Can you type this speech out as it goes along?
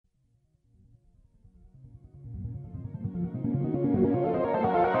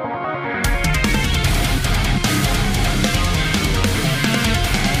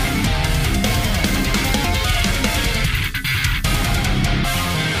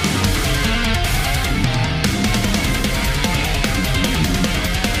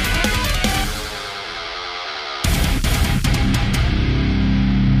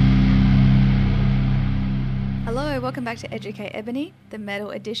welcome back to Educate Ebony, the metal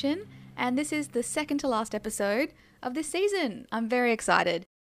edition, and this is the second to last episode of this season. I'm very excited.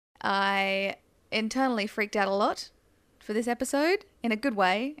 I internally freaked out a lot for this episode, in a good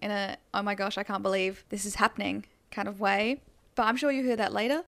way, in a, oh my gosh, I can't believe this is happening kind of way, but I'm sure you'll hear that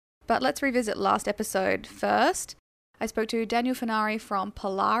later. But let's revisit last episode first. I spoke to Daniel Fenari from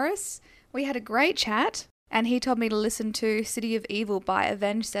Polaris. We had a great chat, and he told me to listen to City of Evil by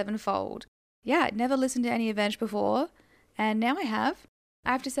Avenged Sevenfold. Yeah, I'd never listened to any Avenged before, and now I have.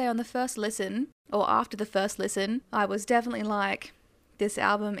 I have to say, on the first listen, or after the first listen, I was definitely like, this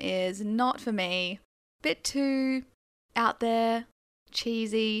album is not for me. Bit too out there,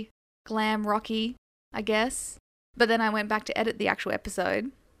 cheesy, glam rocky, I guess. But then I went back to edit the actual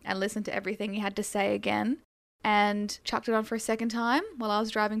episode and listened to everything he had to say again, and chucked it on for a second time while I was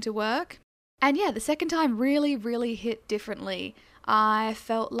driving to work. And yeah, the second time really hit differently. I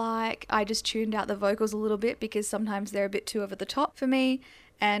felt like I just tuned out the vocals a little bit because sometimes they're a bit too over the top for me,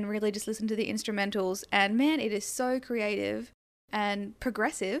 and really just listened to the instrumentals. And man, it is so creative and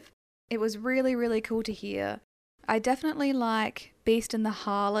progressive. It was really cool to hear. I definitely like Beast and the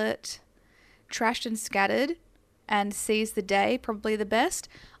Harlot, Trashed and Scattered, and Seize the Day probably the best.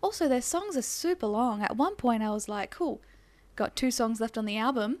 Also, their songs are super long. At one point I was like, cool, got 2 songs left on the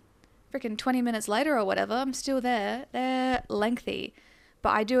album. Freaking 20 minutes later or whatever, I'm still there. They're lengthy.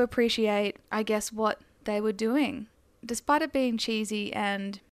 But I do appreciate, I guess, what they were doing. Despite it being cheesy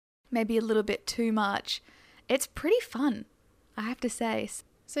and maybe a little bit too much, it's pretty fun, I have to say.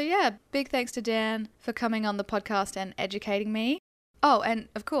 So yeah, big thanks to Dan for coming on the podcast and educating me. Oh, and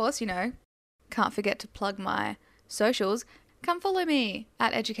of course, can't forget to plug my socials. Come follow me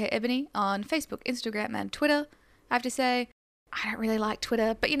at Educate Ebony on Facebook, Instagram, and Twitter. I have to say, I don't really like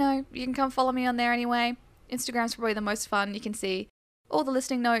Twitter, but you can come follow me on there anyway. Instagram's probably the most fun. You can see all the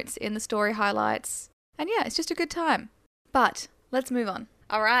listening notes in the story highlights. And yeah, it's just a good time. But let's move on.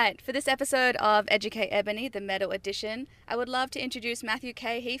 All right, for this episode of Educate Ebony, the metal edition, I would love to introduce Matthew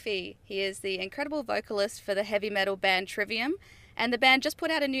K. Heafy. He is the incredible vocalist for the heavy metal band Trivium, and the band just put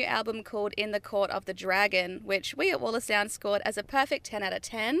out a new album called In the Court of the Dragon, which we at Waller Sound scored as a perfect 10 out of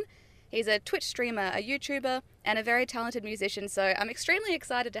 10. He's a Twitch streamer, a YouTuber, and a very talented musician, so I'm extremely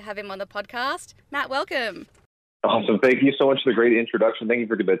excited to have him on the podcast. Matt, welcome. Awesome. Thank you so much for the great introduction. Thank you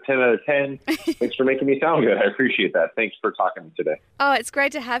for the 10 out of 10. Thanks for making me sound good. I appreciate that. Thanks for talking to me today. Oh, it's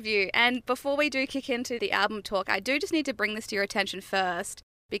great to have you. And before we do kick into the album talk, I do just need to bring this to your attention first,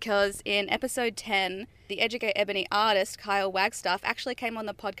 because in episode 10, the Educate Ebony artist, Kyle Wagstaff, actually came on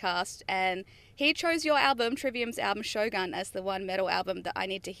the podcast, and he chose your album, Trivium's album Shogun, as the one metal album that I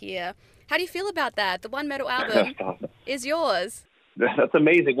need to hear. How do you feel about that? The one metal album is yours. That's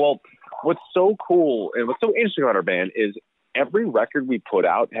amazing. Well, what's so cool and what's so interesting about our band is every record we put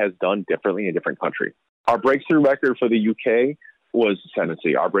out has done differently in a different country. Our breakthrough record for the UK was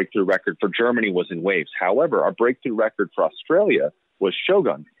Ascendancy. Our breakthrough record for Germany was In Waves. However, our breakthrough record for Australia was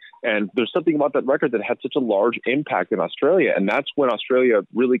Shogun. And there's something about that record that had such a large impact in Australia. And that's when Australia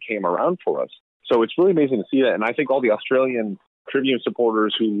really came around for us. So it's really amazing to see that. And I think all the Australian Trivium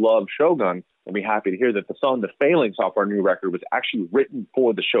supporters who love Shogun will be happy to hear that the song The Phalanx off our new record was actually written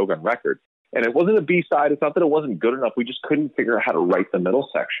for the Shogun record. And it wasn't a B-side. It's not that it wasn't good enough. We just couldn't figure out how to write the middle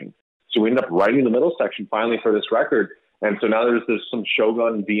section. So we ended up writing the middle section finally for this record. And so now there's some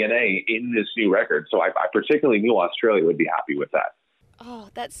Shogun DNA in this new record. So I particularly knew Australia would be happy with that. Oh,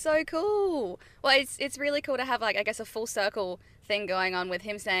 that's so cool. Well, it's really cool to have, like, I guess, a full circle thing going on with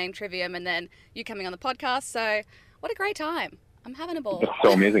him saying Trivium and then you coming on the podcast. So what a great time. I'm having a ball. That's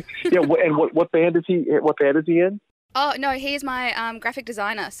so amazing. Yeah, and what band is he in? Oh, no, he is my graphic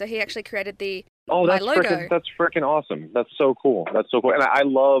designer. So he actually created my logo. That's freaking awesome. That's so cool. That's so cool. And I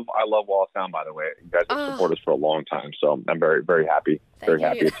love Waller Sound, by the way. You guys have supported us for a long time. So I'm very, very happy.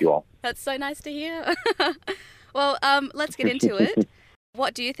 Happy with you all. That's so nice to hear. Well, let's get into it.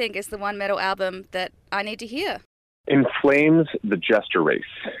 What do you think is the one metal album that I need to hear? In Flames, The Jester Race.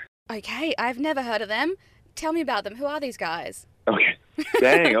 Okay, I've never heard of them. Tell me about them. Who are these guys? Okay.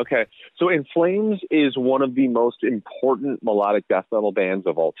 Dang, okay. So In Flames is one of the most important melodic death metal bands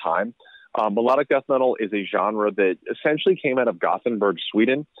of all time. Melodic death metal is a genre that essentially came out of Gothenburg,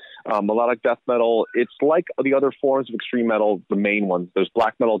 Sweden. Melodic death metal, it's like the other forms of extreme metal, the main ones. There's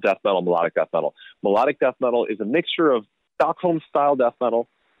black metal, death metal, melodic death metal. Melodic death metal is a mixture of Stockholm-style death metal,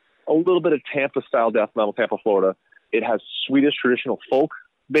 a little bit of Tampa-style death metal, Tampa, Florida. It has Swedish traditional folk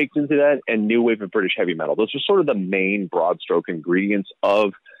baked into that and new wave of British heavy metal. Those are sort of the main broad stroke ingredients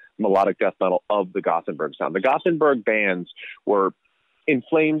of melodic death metal of the Gothenburg sound. The Gothenburg bands were In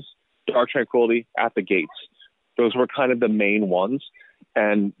Flames, Dark Tranquillity, At the Gates. Those were kind of the main ones.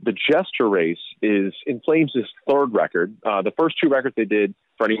 And the Gesture Race is In Flames' third record. The first two records they did,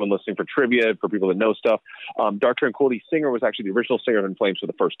 for anyone listening for trivia, for people that know stuff, Dark Tranquillity singer was actually the original singer of In Flames for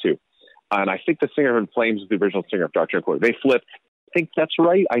the first two. And I think the singer of In Flames is the original singer of Dark Tranquillity. They flipped. I think that's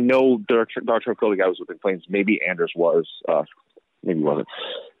right. I know Dark Tranquillity guy was with In Flames. Maybe Anders was. Maybe he wasn't.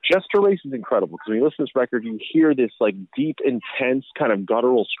 Gesture Race is incredible because when you listen to this record, you hear this like deep, intense kind of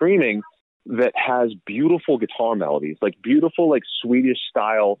guttural screaming that has beautiful guitar melodies, like beautiful, like Swedish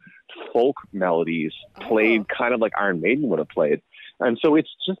style folk melodies played kind of like Iron Maiden would have played. And so it's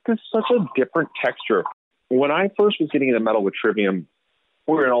just such a different texture. When I first was getting into metal with Trivium,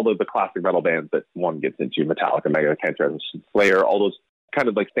 we were in all the classic metal bands that one gets into, Metallica, Megadeth, Pantera, Slayer, all those kind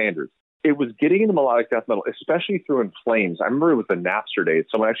of like standards. It was getting into melodic death metal, especially through In Flames. I remember it was the Napster days.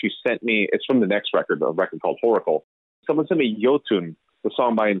 Someone actually sent me, it's from the next record, a record called Horacle. Someone sent me Jotun, the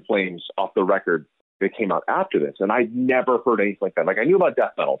song by In Flames, off the record that came out after this. And I'd never heard anything like that. Like, I knew about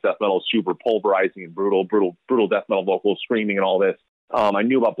death metal. Death metal is super pulverizing and brutal death metal vocals, screaming and all this. I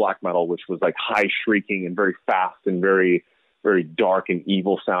knew about black metal, which was like high shrieking and very fast and very, very dark and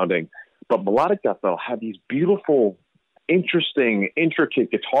evil sounding. But melodic death metal had these beautiful, interesting,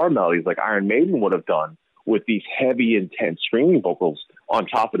 intricate guitar melodies like Iron Maiden would have done with these heavy, intense screaming vocals on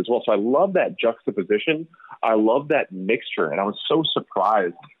top of it as well. So I love that juxtaposition. I love that mixture. And I was so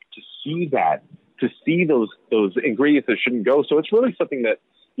surprised to see that, to see those ingredients that shouldn't go. So it's really something that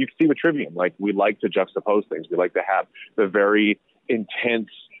you can see with Trivium. Like, we like to juxtapose things. We like to have the very intense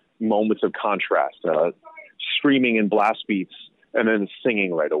moments of contrast, screaming and blast beats, and then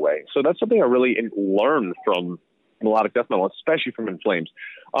singing right away. So that's something I really learned from melodic death metal, especially from In Flames.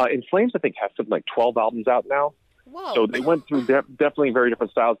 In Flames, I think, has something like 12 albums out now. Whoa. So they went through definitely very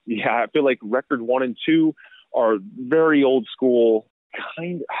different styles. Yeah, I feel like record 1 and 2 are very old school.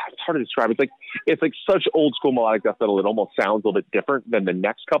 It's hard to describe. It's like such old school melodic death metal. It almost sounds a little bit different than the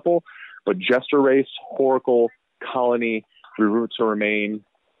next couple. But Gesture Race, Horacle, Colony, Reroute to Remain,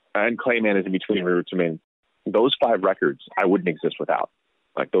 and Clayman is in between Reroute to Remain. Those 5 records I wouldn't exist without.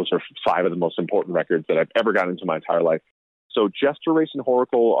 Like, those are 5 of the most important records that I've ever gotten into my entire life. So Gesture Race and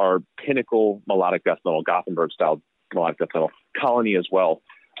Horacle are pinnacle melodic death metal, Gothenburg style melodic death metal. Colony as well.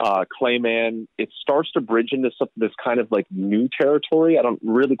 Clayman, it starts to bridge into this kind of like new territory. I don't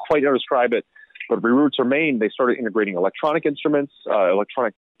really quite know how to describe it, but Reroute to Remain, they started integrating electronic instruments,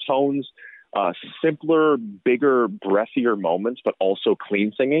 electronic tones, simpler, bigger, breathier moments, but also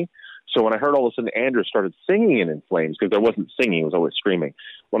clean singing. So when I heard all of a sudden Anders started singing in Flames, because there wasn't singing, it was always screaming.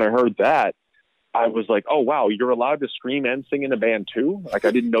 When I heard that, I was like, oh, wow, you're allowed to scream and sing in a band too? Like,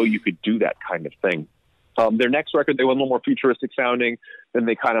 I didn't know you could do that kind of thing. Their next record, they went a little more futuristic sounding. Then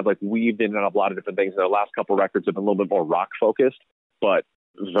they kind of like weaved in and out a lot of different things. Their last couple records have been a little bit more rock focused. But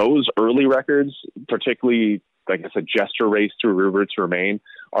those early records, particularly, like I said, Gesture Race through Reroute to Remain,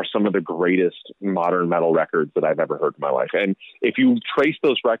 are some of the greatest modern metal records that I've ever heard in my life. And if you trace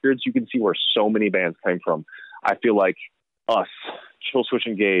those records, you can see where so many bands came from. I feel like Us, Killswitch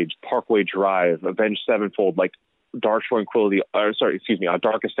Engage, Parkway Drive, Avenged Sevenfold, like Dark Tranquillity,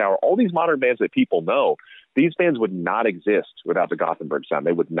 Darkest Hour, all these modern bands that people know, these bands would not exist without the Gothenburg sound.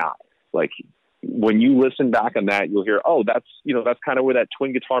 They would not. Like, when you listen back on that, you'll hear, oh, that's kind of where that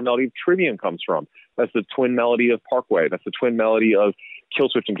twin guitar melody of Trivium comes from. That's the twin melody of Parkway. That's the twin melody of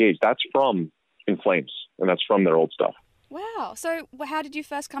Killswitch Engage. That's from In Flames, and that's from their old stuff. Wow. So how did you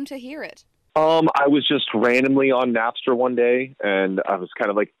first come to hear it? I was just randomly on Napster one day, and I was kind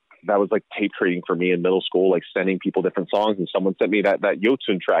of like, that was like tape trading for me in middle school, like sending people different songs, and someone sent me that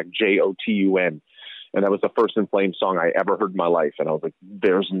Jotun track, Jotun. And that was the first In Flames song I ever heard in my life. And I was like,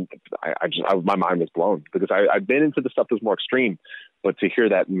 my mind was blown, because I've been into the stuff that's more extreme, but to hear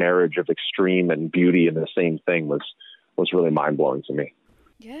that marriage of extreme and beauty in the same thing was really mind blowing to me.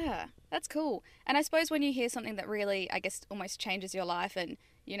 Yeah, that's cool. And I suppose when you hear something that really, I guess, almost changes your life and,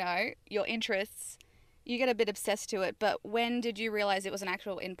 you know, your interests, you get a bit obsessed to it. But when did you realize it was an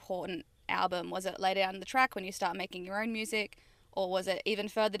actual important album? Was it later down the track when you start making your own music? Or was it even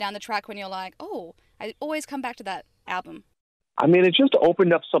further down the track when you're like, oh, I always come back to that album? I mean, it just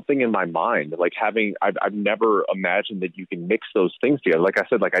opened up something in my mind. Like, I've never imagined that you can mix those things together. Like I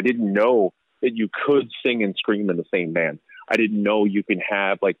said, like, I didn't know that you could sing and scream in the same band. I didn't know you can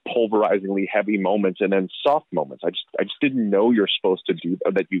have like pulverizingly heavy moments and then soft moments. I just didn't know you're supposed to do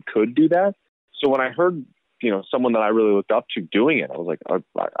that, you could do that. So when I heard, someone that I really looked up to doing it, I was like,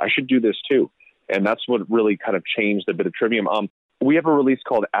 I should do this too. And that's what really kind of changed a bit of Trivium. We have a release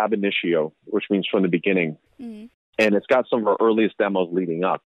called Ab Initio, which means from the beginning. Mm-hmm. And it's got some of our earliest demos leading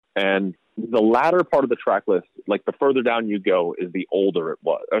up. And the latter part of the track list, like the further down you go, is the older it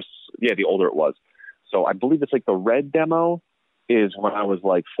was. The older it was. So I believe it's like the red demo is when I was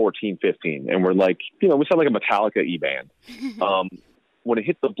like 14, 15, and we're like, we sound like a Metallica E-band. When it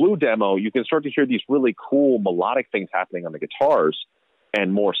hit the Blue demo, you can start to hear these really cool melodic things happening on the guitars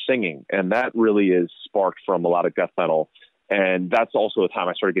and more singing. And that really is sparked from melodic death metal. And that's also the time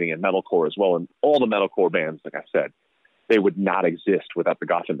I started getting in metalcore as well. And all the metalcore bands, like I said, they would not exist without the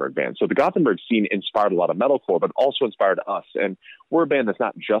Gothenburg band. So the Gothenburg scene inspired a lot of metalcore, but also inspired us. And we're a band that's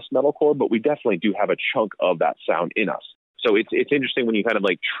not just metalcore, but we definitely do have a chunk of that sound in us. So it's interesting when you kind of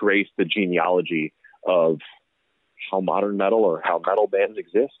like trace the genealogy of how modern metal or how metal bands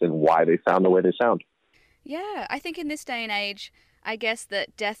exist and why they sound the way they sound. Yeah, I think in this day and age, I guess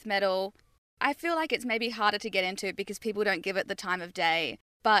that death metal, I feel like it's maybe harder to get into because people don't give it the time of day.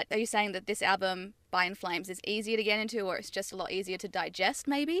 But are you saying that this album by In Flames is easier to get into, or it's just a lot easier to digest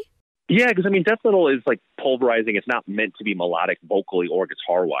maybe? Yeah, because death metal is like pulverizing. It's not meant to be melodic vocally or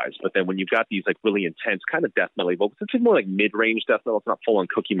guitar-wise. But then when you've got these like really intense kind of death metal vocals, it's more like mid-range death metal. It's not full-on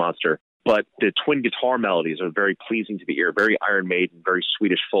Cookie Monster. But the twin guitar melodies are very pleasing to the ear, very Iron Maiden, very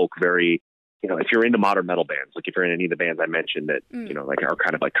Swedish folk, very, if you're into modern metal bands, like if you're in any of the bands I mentioned that, like are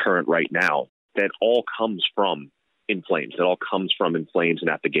kind of like current right now, that all comes from In Flames. It all comes from In Flames and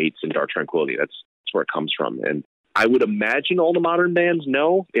At the Gates and Dark Tranquillity. That's where it comes from. And I would imagine all the modern bands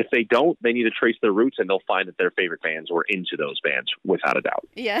know. If they don't, they need to trace their roots and they'll find that their favorite bands were into those bands without a doubt.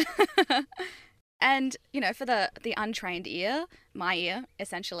 Yeah. And, for the untrained ear, my ear,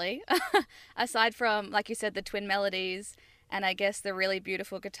 essentially, aside from, like you said, the twin melodies and I guess the really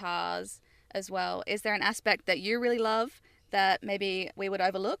beautiful guitars as well, is there an aspect that you really love that maybe we would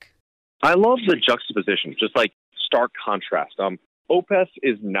overlook? I love the juxtaposition, just like stark contrast. Opeth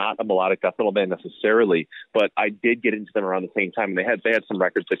is not a melodic death metal band necessarily, but I did get into them around the same time. And they had some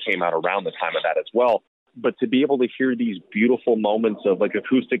records that came out around the time of that as well. But to be able to hear these beautiful moments of like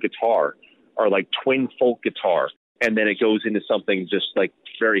acoustic guitar or like twin folk guitar, and then it goes into something just like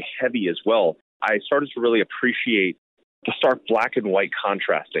very heavy as well, I started to really appreciate the stark black and white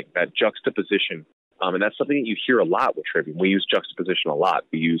contrasting, that juxtaposition. And that's something that you hear a lot with Trivium. We use juxtaposition a lot.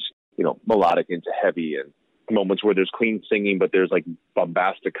 We use, melodic into heavy and moments where there's clean singing, but there's like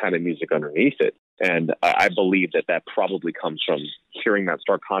bombastic kind of music underneath it. And I believe that probably comes from hearing that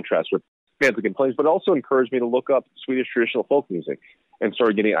stark contrast with bands like In Flames, but it also encouraged me to look up Swedish traditional folk music and I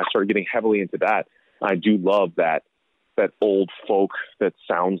started getting heavily into that. I do love that old folk that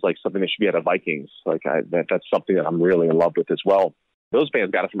sounds like something that should be out of Vikings. Like that's something that I'm really in love with as well. Those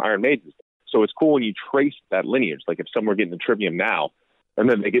bands got it from Iron Maiden. So it's cool when you trace that lineage. Like if someone were getting the Trivium now, and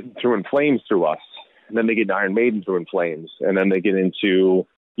then they get through In Flames through us, and then they get into Iron Maiden through In Flames, and then they get into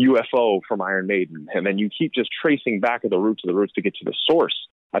UFO from Iron Maiden, and then you keep just tracing back of the roots to get to the source.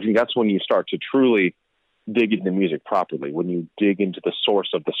 I think that's when you start to truly dig into music properly, when you dig into the source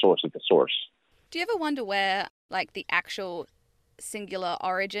of the source of the source. Do you ever wonder where, like, the actual singular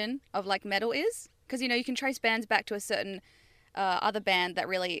origin of, like, metal is? Because, you can trace bands back to a certain other band that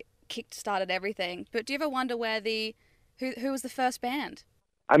really kick-started everything. But do you ever wonder where who was the first band?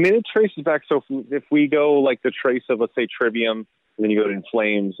 I mean, it traces back. So if we go, like, the trace of, let's say, Trivium, and then you go to In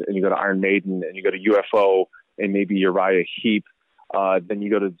Flames, and you go to Iron Maiden, and you go to UFO, and maybe Uriah Heep, then you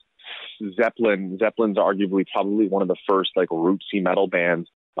go to Zeppelin. Zeppelin's arguably probably one of the first, like, rootsy metal bands.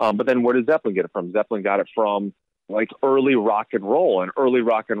 But then where did Zeppelin get it from? Zeppelin got it from like early rock and roll, and early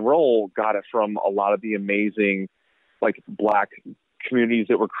rock and roll got it from a lot of the amazing like black communities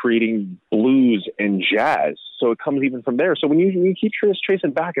that were creating blues and jazz. So it comes even from there. So when you keep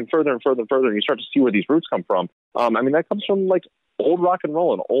tracing back and further and further and further, and you start to see where these roots come from. That comes from like old rock and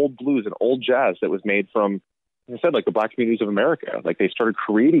roll and old blues and old jazz that was made from, like I said, like the black communities of America. Like they started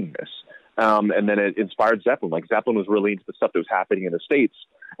creating this. And then it inspired Zeppelin. Like Zeppelin was really into the stuff that was happening in the States.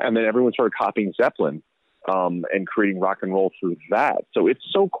 And then everyone started copying Zeppelin and creating rock and roll through that. So it's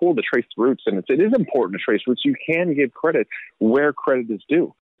so cool to trace the roots. And it is important to trace roots. You can give credit where credit is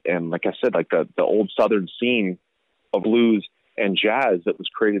due. And like I said, like the old Southern scene of blues and jazz that was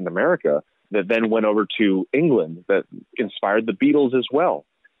created in America that then went over to England that inspired the Beatles as well.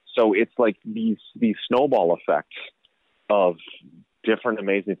 So it's like these snowball effects of different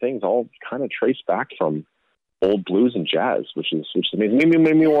amazing things all kind of trace back from old blues and jazz, which is amazing.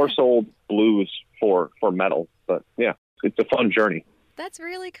 Maybe more so old blues for metal, but yeah, it's a fun journey. That's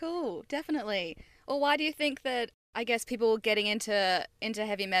really cool, definitely. Well, why do you think that, I guess, people getting into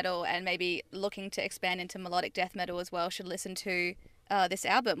heavy metal and maybe looking to expand into melodic death metal as well should listen to this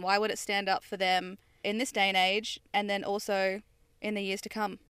album? Why would it stand up for them in this day and age, and then also in the years to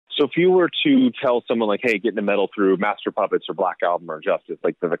come? So if you were to tell someone like, hey, get into metal through Master Puppets or Black Album or Justice,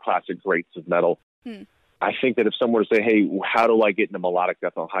 like the classic greats of metal, I think that if someone were to say, hey, how do I get into melodic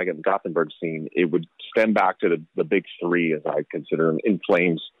death metal, how do I get in the Gothenburg scene, it would stem back to the big three, as I consider them: In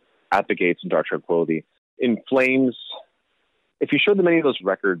Flames, At the Gates, and Dark Tranquillity. In Flames, if you show them any of those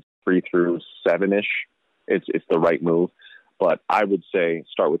records 3 through 7-ish, it's the right move. But I would say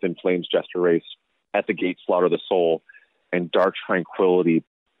start with In Flames, Jester Race, At the Gates, Slaughter the Soul, and Dark Tranquillity.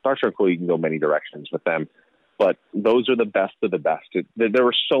 Dark Tranquillity, you can go many directions with them. But those are the best of the best. There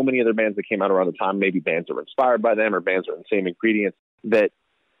were so many other bands that came out around the time, maybe bands that were inspired by them or bands that were in the same ingredients, that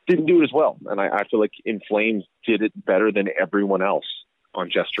didn't do it as well. And I feel like In Flames did it better than everyone else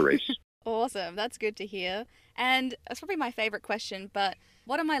on Jester Race. Awesome. That's good to hear. And it's probably my favorite question, but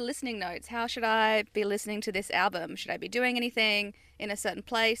what are my listening notes? How should I be listening to this album? Should I be doing anything in a certain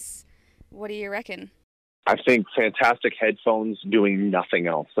place? What do you reckon? I think fantastic headphones doing nothing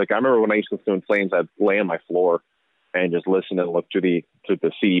else. Like, I remember when I used to listen to In Flames, I'd lay on my floor and just listen and look through the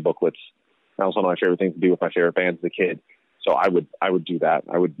CD booklets. That was one of my favorite things to do with my favorite bands as a kid. So I would do that.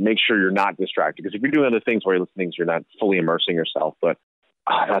 I would make sure you're not distracted, because if you're doing other things while you're listening, you're not fully immersing yourself. But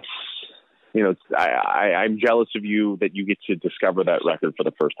that's, I'm jealous of you that you get to discover that record for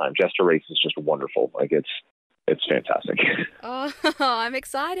the first time. Jester Race is just wonderful. Like, it's fantastic. Oh, I'm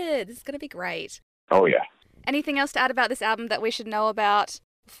excited. This is going to be great. Oh, yeah. Anything else to add about this album that we should know about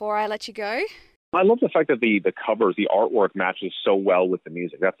before I let you go? I love the fact that the covers, the artwork matches so well with the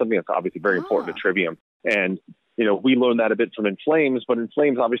music. That's something that's obviously very important to Trivium. And, we learned that a bit from In Flames, but In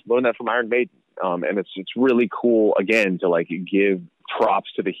Flames obviously learned that from Iron Maiden. And it's really cool, again, to like give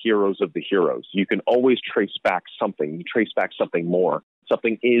props to the heroes of the heroes. You can always trace back something. You trace back something more.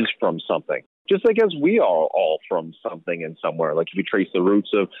 Something is from something. Just like as we are all from something and somewhere. Like if you trace the roots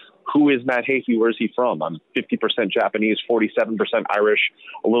of who is Matt Heafy, where's he from? I'm 50% Japanese, 47% Irish,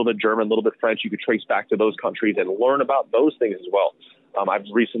 a little bit German, a little bit French. You could trace back to those countries and learn about those things as well. I've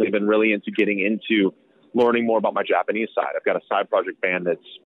recently been really into getting into learning more about my Japanese side. I've got a side project band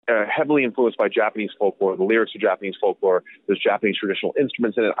that's heavily influenced by Japanese folklore. The lyrics are Japanese folklore. There's Japanese traditional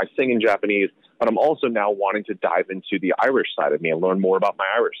instruments in it. I sing in Japanese, but I'm also now wanting to dive into the Irish side of me and learn more about my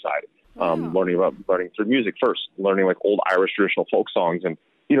Irish side. Learning through music first, learning like old Irish traditional folk songs. And,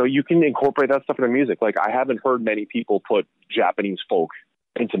 you can incorporate that stuff into music. Like, I haven't heard many people put Japanese folk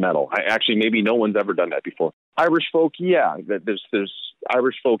into metal. Maybe no one's ever done that before. Irish folk, yeah, there's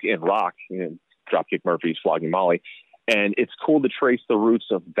Irish folk in rock, Dropkick Murphys, Flogging Molly. And it's cool to trace the roots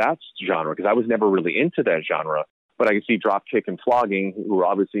of that genre, because I was never really into that genre. But I can see Dropkick and Flogging, who were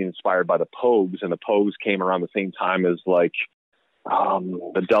obviously inspired by the Pogues, and the Pogues came around the same time as like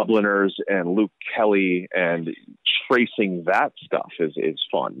the Dubliners and Luke Kelly, and tracing that stuff is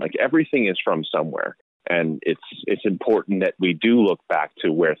fun. Like, everything is from somewhere, and it's important that we do look back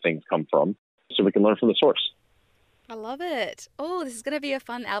to where things come from so we can learn from the source. I love it. Oh, this is going to be a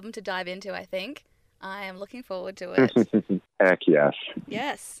fun album to dive into, I think. I am looking forward to it. Heck yes.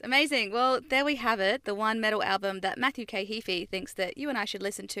 Yes, amazing. Well, there we have it. The one metal album that Matthew K. Heafy thinks that you and I should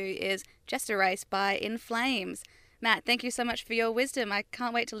listen to is Jester Race by In Flames. Matt, thank you so much for your wisdom. I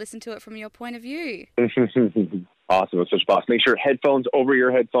can't wait to listen to it from your point of view. Awesome. It's such a boss. Make sure headphones over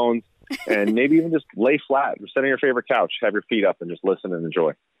your headphones, and maybe even just lay flat. Just sit on your favorite couch, have your feet up, and just listen and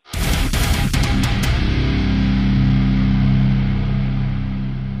enjoy.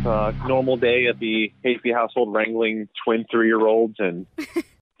 Normal day at the Heafy household, wrangling twin 3-year-olds and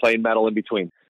playing metal in between.